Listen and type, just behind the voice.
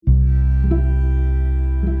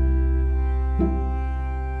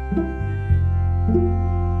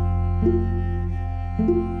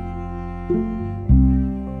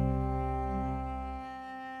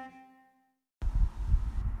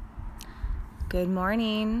Good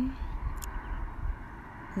morning.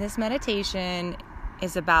 This meditation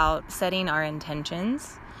is about setting our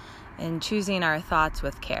intentions and choosing our thoughts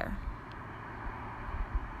with care.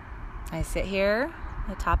 I sit here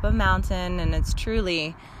at the top of a mountain, and it's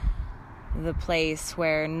truly the place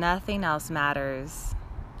where nothing else matters,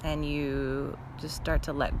 and you just start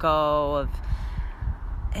to let go of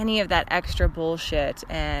any of that extra bullshit,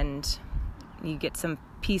 and you get some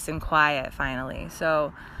peace and quiet finally.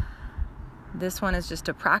 So this one is just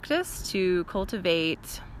a practice to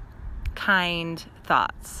cultivate kind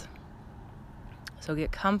thoughts. So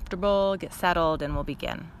get comfortable, get settled, and we'll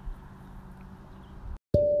begin.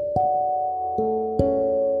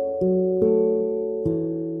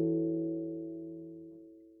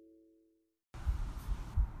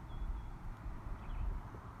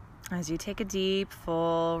 As you take a deep,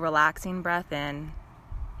 full, relaxing breath in,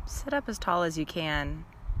 sit up as tall as you can.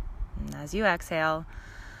 And as you exhale,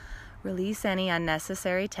 release any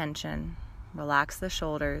unnecessary tension, relax the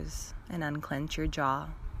shoulders, and unclench your jaw.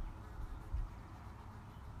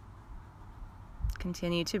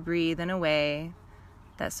 Continue to breathe in a way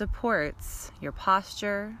that supports your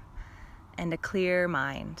posture and a clear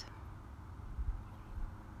mind.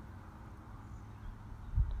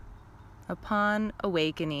 Upon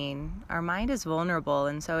awakening, our mind is vulnerable,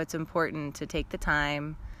 and so it's important to take the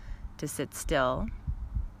time to sit still,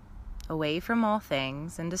 away from all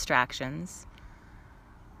things and distractions,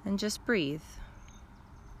 and just breathe.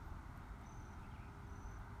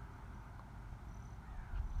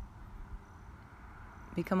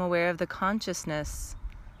 Become aware of the consciousness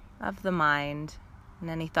of the mind and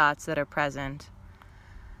any thoughts that are present.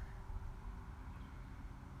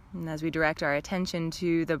 And as we direct our attention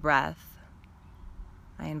to the breath,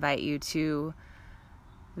 I invite you to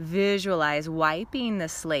visualize wiping the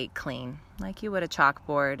slate clean, like you would a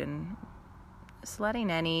chalkboard, and just letting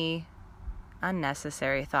any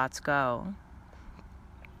unnecessary thoughts go.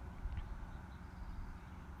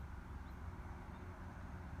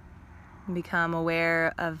 Become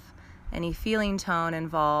aware of any feeling tone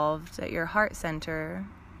involved at your heart center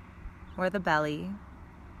or the belly.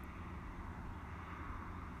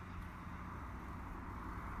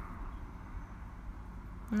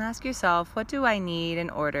 And ask yourself, what do I need in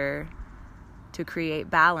order to create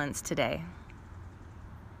balance today?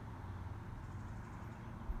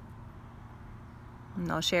 And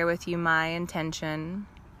I'll share with you my intention.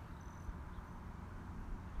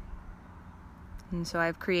 And so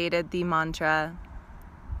I've created the mantra,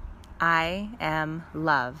 I am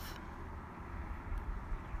love.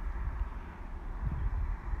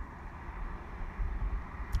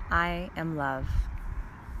 I am love.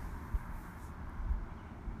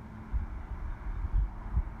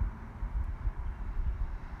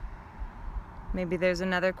 Maybe there's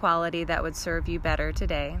another quality that would serve you better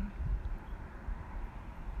today.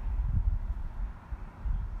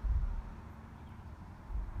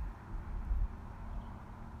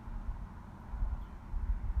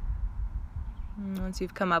 Once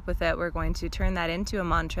you've come up with it, we're going to turn that into a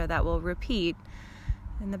mantra that will repeat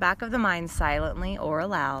in the back of the mind silently or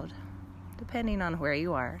aloud, depending on where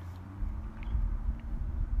you are.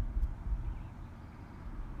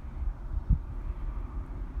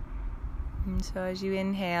 And so as you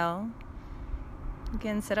inhale,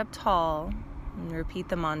 again, sit up tall and repeat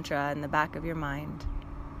the mantra in the back of your mind.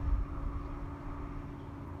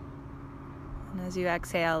 And as you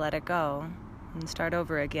exhale, let it go and start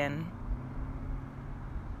over again.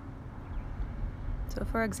 So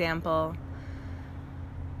for example,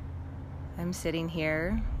 I'm sitting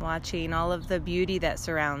here watching all of the beauty that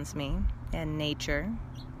surrounds me and nature,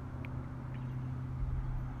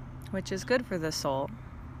 which is good for the soul.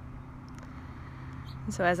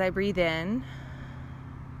 And so as I breathe in,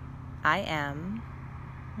 I am.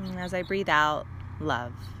 And as I breathe out,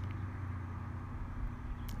 love.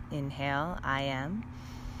 Inhale, I am.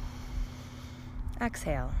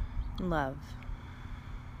 Exhale, love.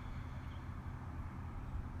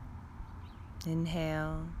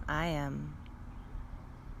 Inhale, I am.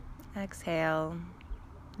 Exhale.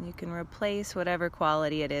 You can replace whatever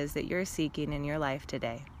quality it is that you're seeking in your life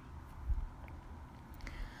today.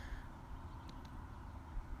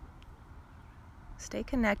 Stay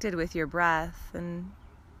connected with your breath and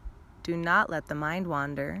do not let the mind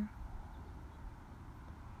wander.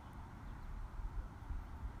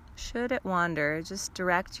 Should it wander, just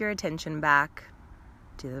direct your attention back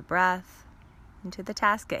to the breath and to the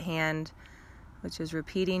task at hand, which is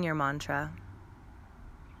repeating your mantra.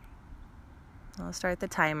 I'll start the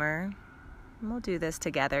timer, and we'll do this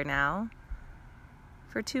together now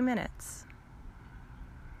for 2 minutes.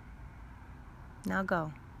 Now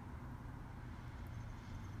go.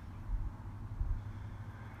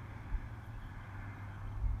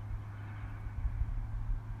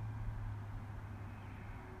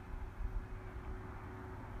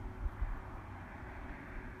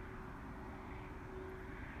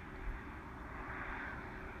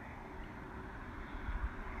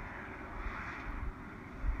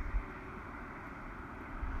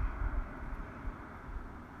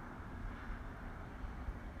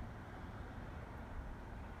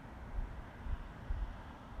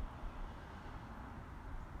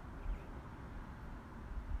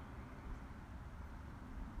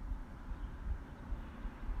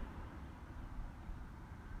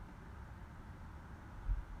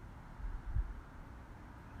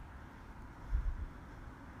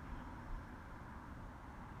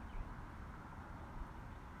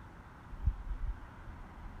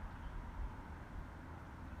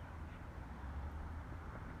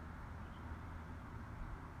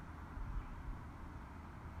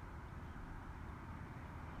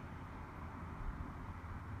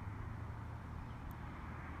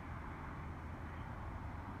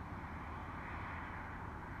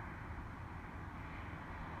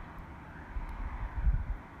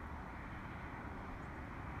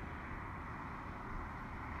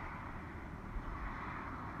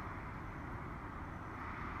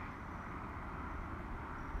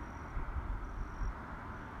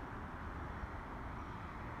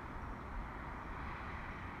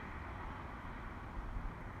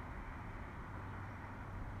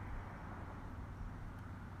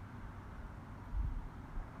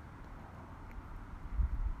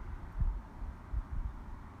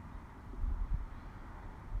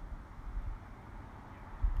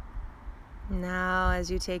 Now,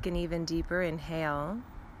 as you take an even deeper inhale,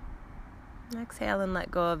 exhale and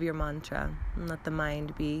let go of your mantra and let the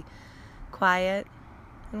mind be quiet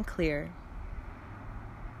and clear.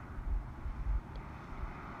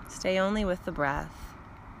 Stay only with the breath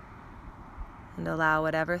and allow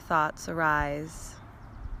whatever thoughts arise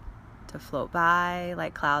to float by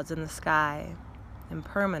like clouds in the sky,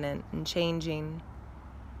 impermanent and changing.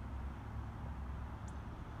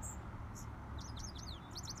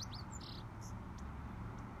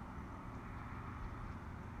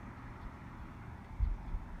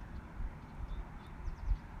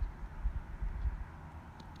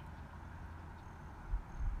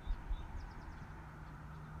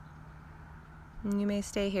 And you may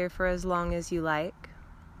stay here for as long as you like.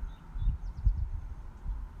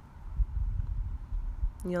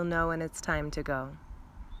 You'll know when it's time to go.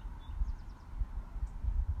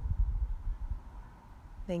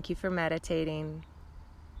 Thank you for meditating.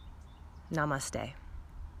 Namaste.